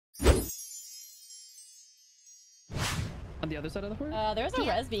the other side of the fort? There's a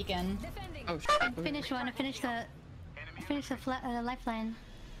res beacon. Oh, Finish one. I finished the lifeline.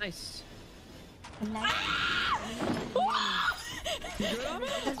 Nice. I'm no, that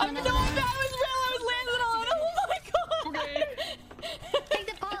was real. I was landing on. Oh my god. Okay. Take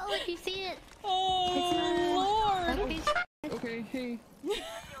the bottle if you see it. Oh lord. Okay, hey.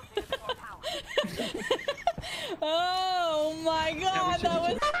 Oh my god, that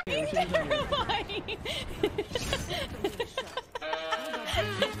was terrifying.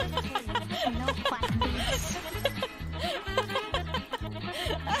 No questions.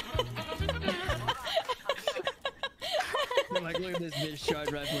 Like, look at this bitch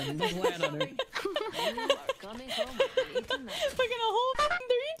charge rifle. Just land on her. Coming home. Fucking a whole 3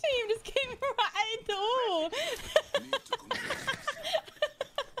 team just came right through.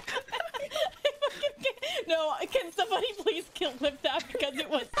 No, can somebody please kill clip that because it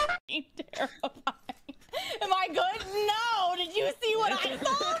was terrifying. Am I good? No! Did you see what I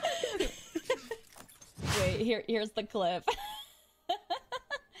saw? Wait, here's the clip.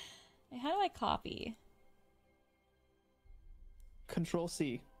 How do I copy? Control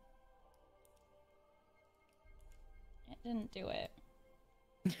C. It didn't do it.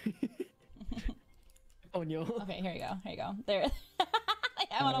 Oh no. Okay, here you go. Here you go. There.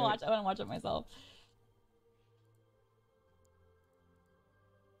 I want to watch. I want to watch it myself.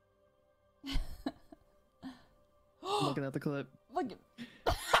 Looking at the clip. Look.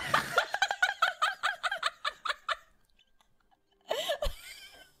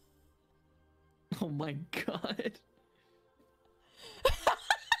 Oh my god.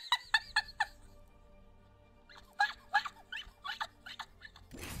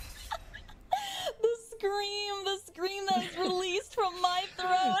 The scream that's released from my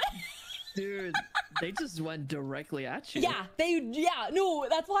throat. Dude, they just went directly at you. Yeah, no,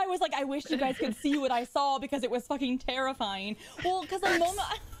 that's why I was like, I wish you guys could see what I saw because it was fucking terrifying. Well, because a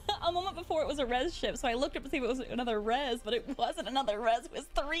moment before it was a res ship, so I looked up to see if it was another res, but it wasn't another res. It was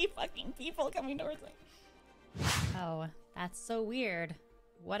 3 fucking people coming towards me. Oh, that's so weird.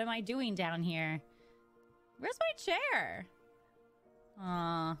 What am I doing down here? Where's my chair?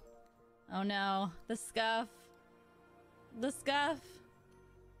 Aw. Oh no, the scuff. The scuff.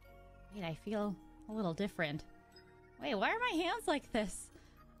 Wait, I feel a little different. Wait, why are my hands like this?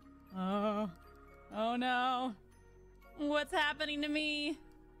 Oh no. What's happening to me?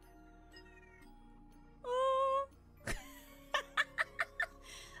 Oh. Let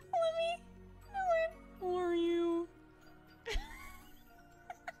me do it for you.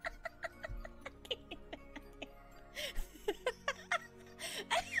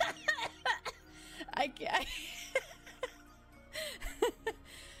 I can't.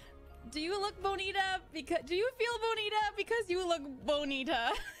 Do you look bonita? Do you feel bonita? Because you look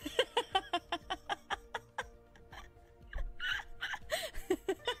bonita.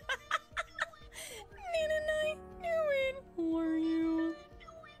 Didn't I do it for you?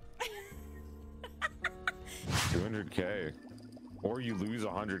 200K, or you lose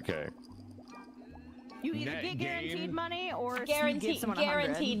 100K. You either Net get guaranteed game. money or you Guaranteed, give someone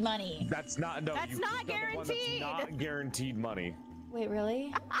guaranteed 100. money. That's not no. That's you not clicked on the one guaranteed. That's not guaranteed money. Wait,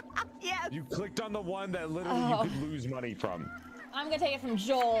 really? Yes. You clicked on the one that literally you could lose money from. I'm gonna take it from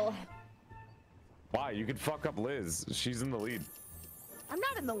Joel. Why? You could fuck up Liz. She's in the lead. I'm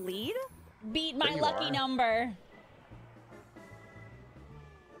not in the lead. Beat my There you lucky are. number.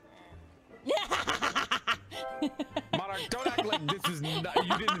 Monarch, don't act like this is not,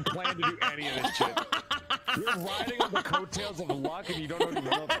 you didn't plan to do any of this shit. You're riding on the coattails of luck and you don't even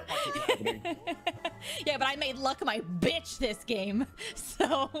know what the fuck is happening. Yeah, but I made luck my bitch this game,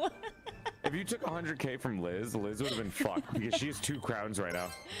 so. If you took 100K from Liz, Liz would have been fucked because she has 2 crowns right now.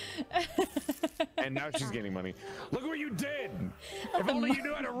 And now she's getting money. Look what you did! If only you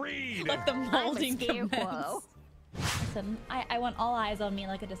knew how to read! Like the molding I'm a commence. Listen, I want all eyes on me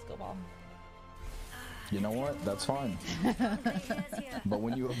like a disco ball. You know what? That's fine. But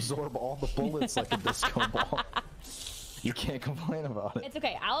when you absorb all the bullets like a disco ball, you can't complain about it. It's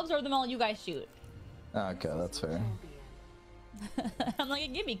okay. I'll absorb them all. You guys shoot. Okay, that's fair. I'm like a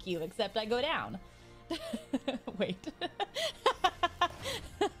Gibby cube, except I go down. Wait.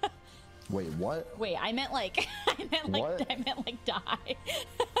 Wait, what? Wait, I meant like, What? I meant like die.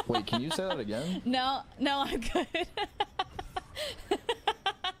 Wait, can you say that again? No, I'm good.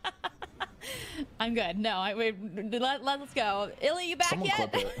 I'm good. No, wait, let's go. Illy, you back Someone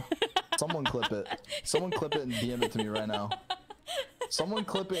yet? clip it. Someone clip it. Someone clip it and DM it to me right now. Someone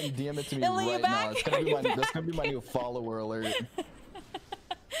clip it and DM it to me Illy, you right back? now. It's gonna be my, that's gonna be my new follower alert.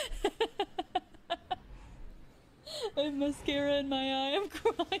 I have mascara in my eye. I'm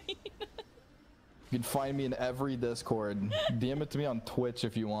crying. You can find me in every Discord. DM it to me on Twitch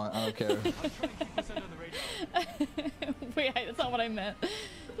if you want. I don't care. Wait, that's not what I meant.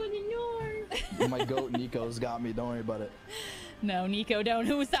 My goat Nico's got me. Don't worry about it. No, Nico, don't.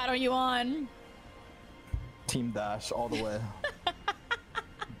 Whose side are you on? Team Dash all the way.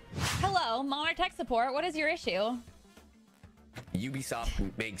 Hello, Monarch Tech Support. What is your issue?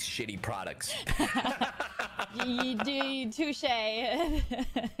 Ubisoft makes shitty products. Touche.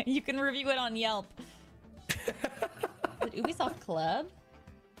 You can review it on Yelp. Is it Ubisoft Club?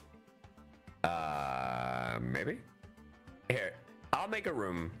 Maybe. Here, I'll make a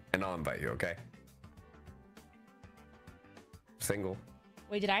room and I'll invite you. Okay. Single.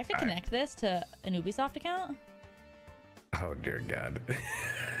 Wait, did I have to connect this to an Ubisoft account? Oh dear God.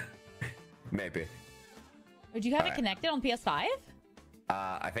 Maybe. Would you have it connected on PS5?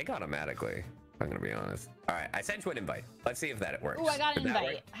 I think automatically. If I'm gonna be honest. All right, I sent you an invite. Let's see if that works. Oh, I got an Did that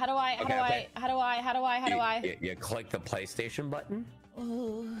invite. work? How do I? You click the PlayStation button.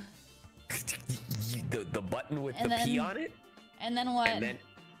 Ooh. the button with And the then- P on it. And then what? And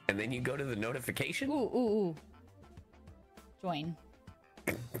then you go to the notification. Ooh. Join.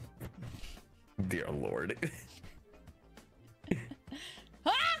 Dear Lord.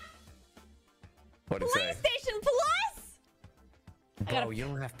 Ah! What did it say? PlayStation Plus? Bro, you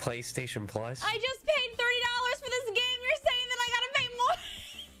don't have PlayStation Plus? I just paid $30 for this game. You're saying that I gotta pay more?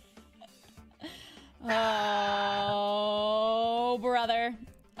 Oh, brother.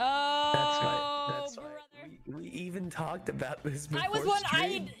 Oh, That's right. We even talked about this before.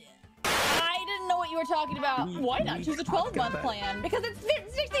 I didn't know what you were talking about. Why not choose a 12-month plan? Because it's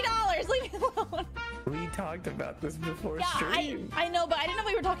 $60. Leave me alone. We talked about this before Yeah, stream. I know, but I didn't know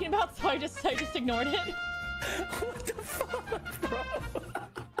what you were talking about, so I just ignored it. What the fuck, bro?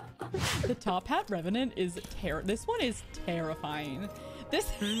 The Top Hat Revenant is This one is terrifying.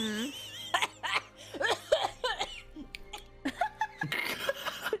 This.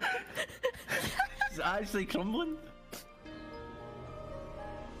 It's actually crumbling.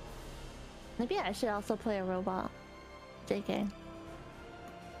 Maybe I should also play a robot. JK.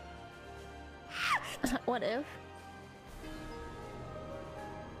 What if?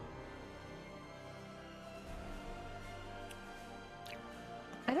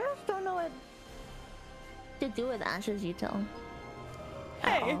 I just don't know what to do with Ash's util.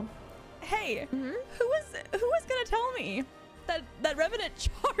 Hey, who was gonna tell me that Revenant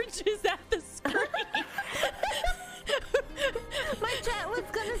charges at the screen? My chat was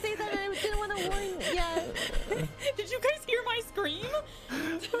gonna say that I didn't want to warn. Yeah. Did you guys hear my scream?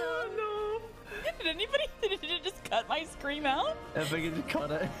 Oh no! Did it just cut my scream out? I think it just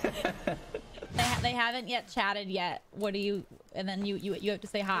cut it. They haven't yet chatted yet. What do you? And then you have to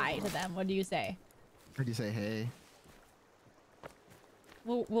say hi to them. What do you say? How do you say hey?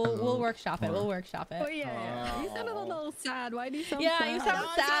 We'll workshop it. We'll workshop it. Oh yeah. You sounded a little sad. Why do you sound sad? Yeah, you sound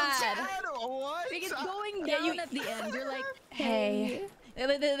sad. What? Like it's going Yeah, down at the end. You're like, Hey. Yeah,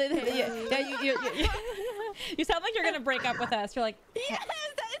 you sound like you're gonna break up with us. You're like, yes,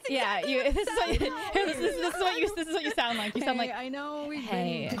 that is yeah. exactly This is what you sound like. You sound like, I know we've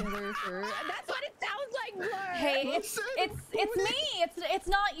Hey. been together for. That's what it sounds like, Blur. hey, it's me. It's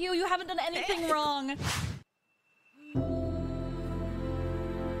not you. You haven't done anything wrong.